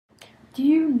Do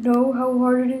you know how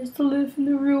hard it is to live in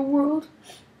the real world?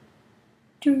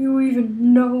 Do you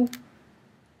even know?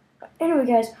 Anyway,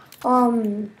 guys,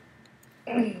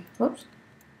 whoops.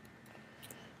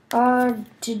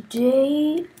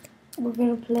 Today we're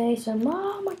gonna play some.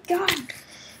 Oh my god.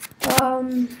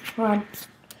 Hold on.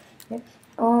 Yep.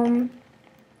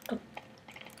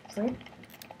 Frick.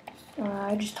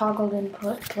 I just toggled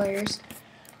input players.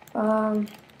 So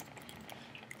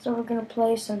we're gonna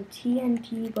play some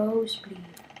TNT bowspleef.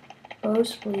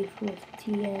 Bowspleef with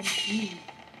TNT.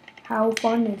 How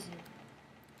fun is it?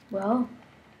 Well,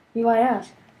 you might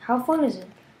ask, how fun is it?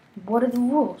 What are the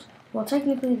rules? Well,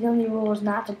 technically the only rule is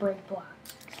not to break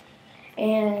blocks.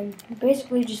 And you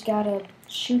basically just gotta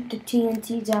shoot the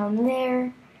TNT down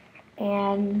there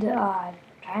and try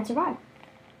and survive.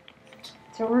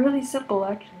 It's really simple,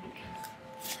 actually.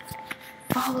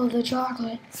 Follow the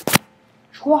chocolate.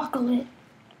 Chocolate.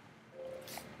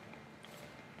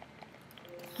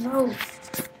 No.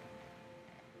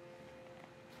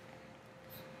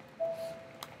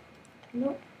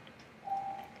 Nope.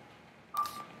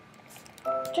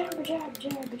 Jabber, jabber,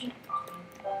 jabber, jabber.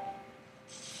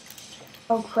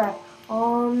 Oh crap.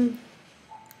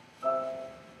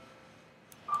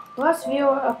 The last video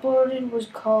I uploaded was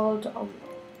called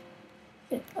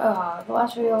the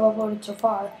last video I uploaded so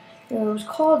far, it was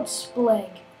called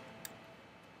Spleg.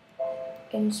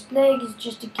 And Spleg is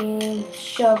just a game with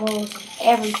shovels and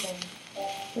everything.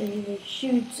 It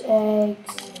shoots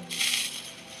eggs. And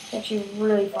it's actually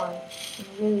really fun and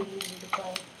really easy to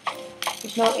play.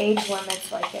 There's no age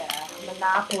limits like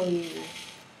Monopoly.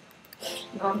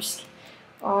 No, I'm just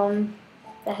kidding.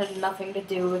 That has nothing to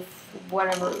do with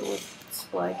whatever with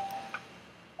Spleg.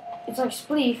 It's like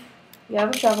Spleef. You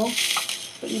have a shovel,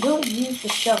 but you don't use the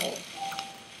shovel.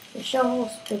 The shovel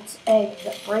spits eggs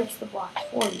that breaks the blocks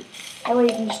for you. That way you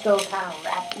can just go kind of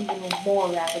even more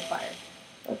rapid fire.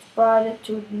 Let's brought it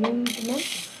to a new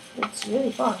dimension. It's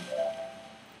really fun.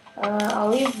 I'll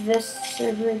leave this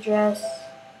server address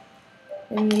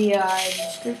in the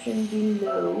description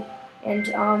below, and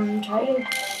try to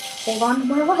hold on to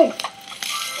my life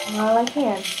while I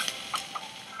can.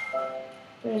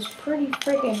 But it's pretty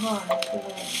freaking hard to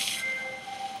win.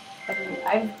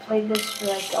 I've played this for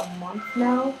like a month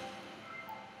now.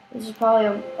 This is probably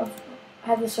I've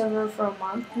had the server for a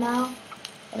month now,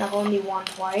 and I've only won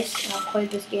twice, and I've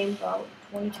played this game about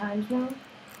 20 times now.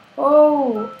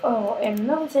 Oh, and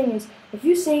another thing is, if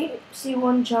you see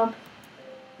one jump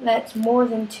that's more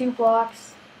than 2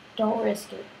 blocks, don't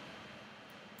risk it.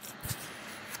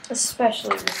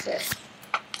 Especially with this.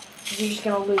 You're just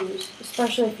gonna lose,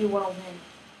 especially if you want to win.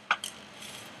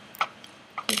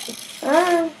 Okay.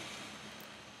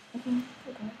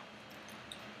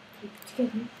 Keep it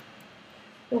together.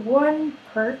 The one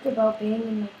perk about being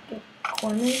in like a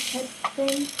corner type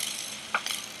thing.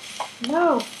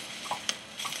 No.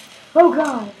 Oh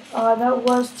god. That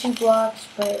was 2 blocks,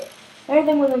 but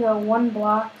everything with like a 1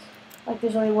 block, like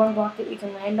there's only 1 block that you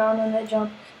can land on that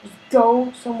jump, just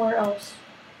go somewhere else.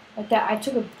 Like that.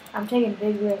 I'm taking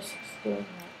big risks doing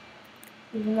that.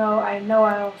 Even though I know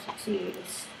I'll succeed,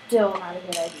 it's still not a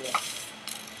good idea.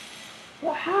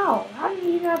 Well, how? How did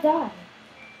he not die?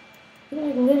 He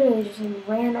like literally just like,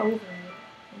 ran over it.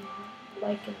 And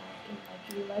liking.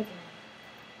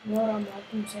 You know what I'm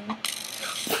liking saying?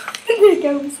 This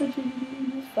guy was such a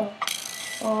idiot.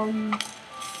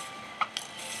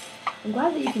 I'm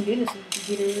glad that you can do this in the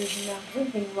computer version now, because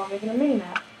I'm thinking about making a mini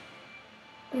map.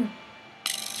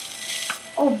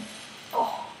 Oh,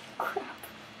 crap.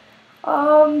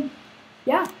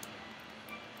 Yeah.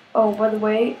 Oh, by the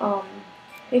way,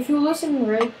 if you listen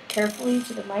really carefully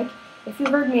to the mic, if you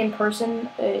heard me in person,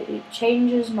 it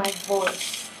changes my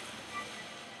voice.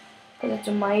 Because it's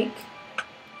a mic,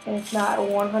 and it's not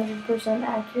 100%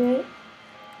 accurate.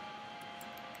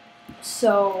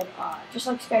 So, just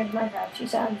like Sky's Minecraft, she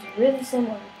sounds really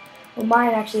similar. Well,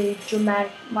 mine actually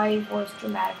my voice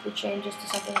dramatically changes to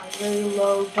something like really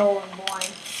low, dull, and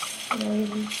blind. You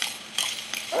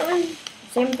know,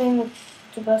 same thing with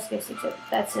Tobuscus, except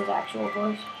that's his actual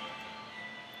voice.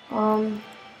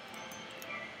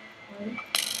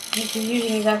 If he's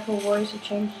using his actual voice, it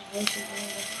changes his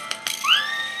voice.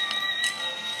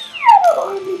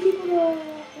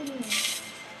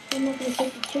 I'm not gonna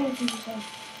take the chance and just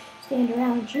stand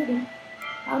around and shoot him.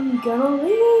 I'm gonna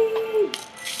leave!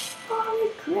 Holy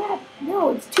crap!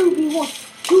 No, it's 2v1!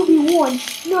 2v1!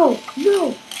 No!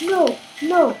 No! No!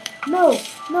 No! No!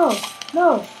 No!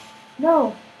 No!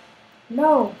 No!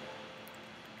 No!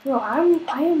 No, I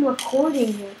am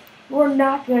recording here. You are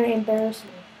not gonna embarrass me.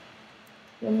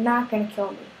 You're not gonna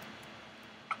kill me.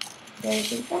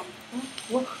 Embarrassing that? Huh?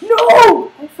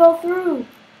 No! I fell through!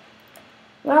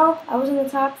 Well, I was in the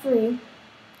top 3.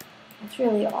 That's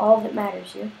really all that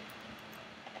matters here.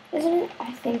 Isn't it?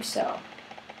 I think so.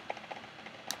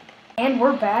 And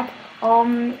we're back.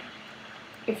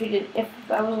 If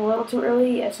I was a little too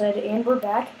early, I said, and we're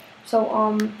back.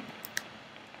 So,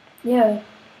 yeah.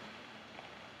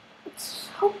 Let's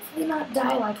hopefully not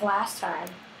die like last time.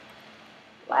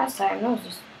 Last time, that was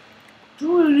just...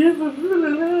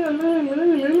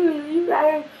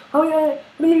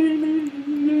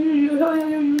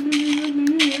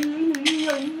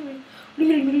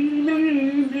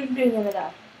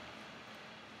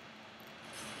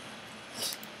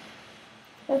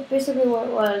 That's basically what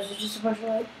it was. It was just a bunch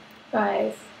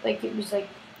of like it was like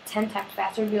 10 times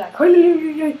faster. It'd be like, I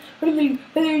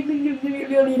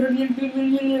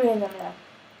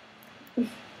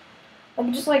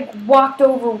just like walked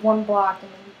over one block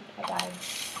and then I died.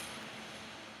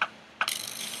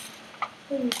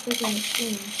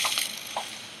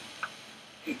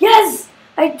 Yes!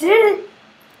 I did it!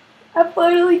 I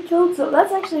finally killed some.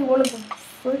 That's actually one of the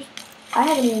first.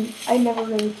 I never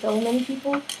really killed many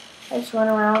people. I just run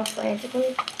around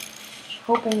frantically,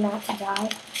 hoping not to die.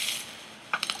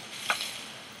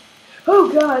 Oh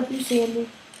god, you see me.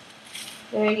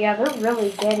 Yeah, they're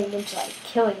really getting into like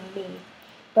killing me.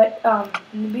 But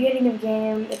in the beginning of the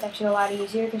game, it's actually a lot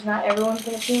easier because not everyone's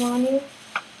gonna team on you,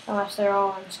 unless they're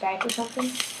all on Skype or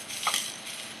something.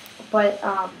 But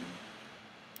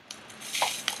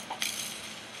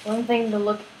one thing to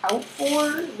look out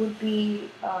for would be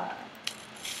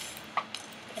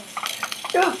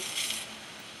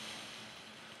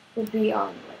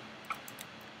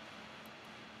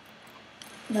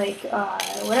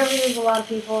whenever there's a lot of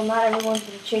people, not everyone's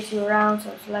gonna chase you around, so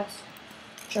it's less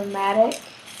dramatic,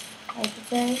 I should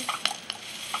say.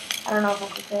 I don't know if I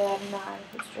should say that or not,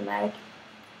 if it's dramatic.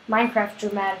 Minecraft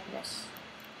dramaticness.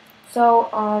 So,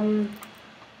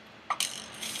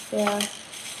 yeah.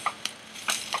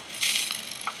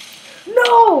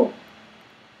 No!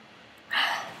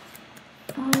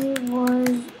 I was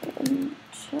in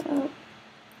top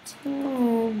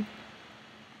 10.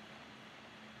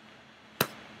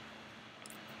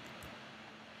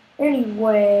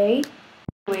 Anyway,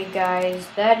 guys,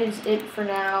 that is it for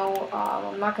now.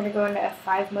 I'm not going to go into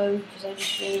F5 mode because I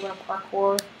just really want to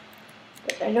parkour.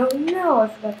 But I don't know. I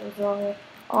forgot that was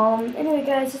wrong. Anyway,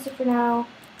 guys, that's it for now.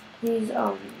 Please,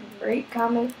 rate,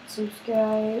 comment,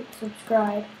 subscribe.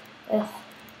 Ugh,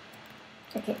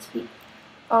 I can't speak.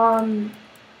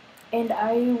 And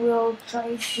I will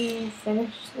try to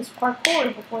finish this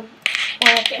parkour before I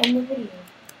have to end the video.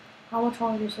 How much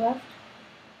longer is left?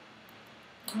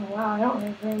 Oh wow, I don't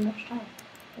have very much time.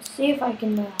 Let's see if I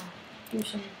can do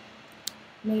some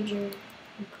major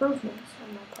improvements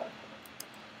on my parkour.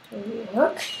 So we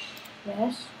hook.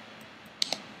 Yes.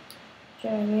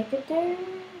 Should I make it there?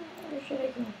 Or should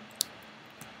I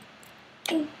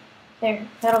go? There,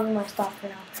 that'll be my stop for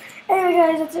now. Anyway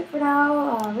guys, that's it for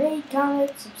now. Rate,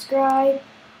 comment, subscribe.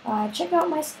 Check out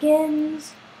my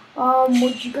skins.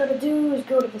 What you gotta do is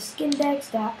go to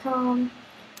theskindex.com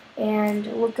and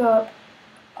look up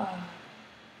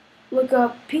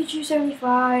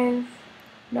Pichu75.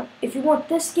 No, if you want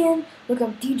this skin, look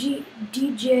up DJ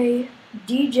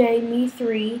Me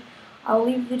 3. I'll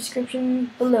leave the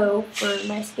description below for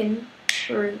my skin,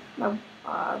 for my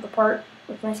the part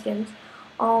with my skins.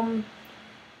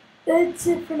 That's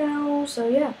it for now. So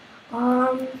yeah.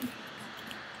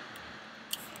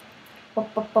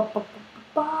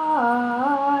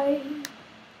 Bye.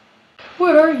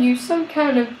 What are you, some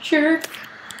kind of jerk?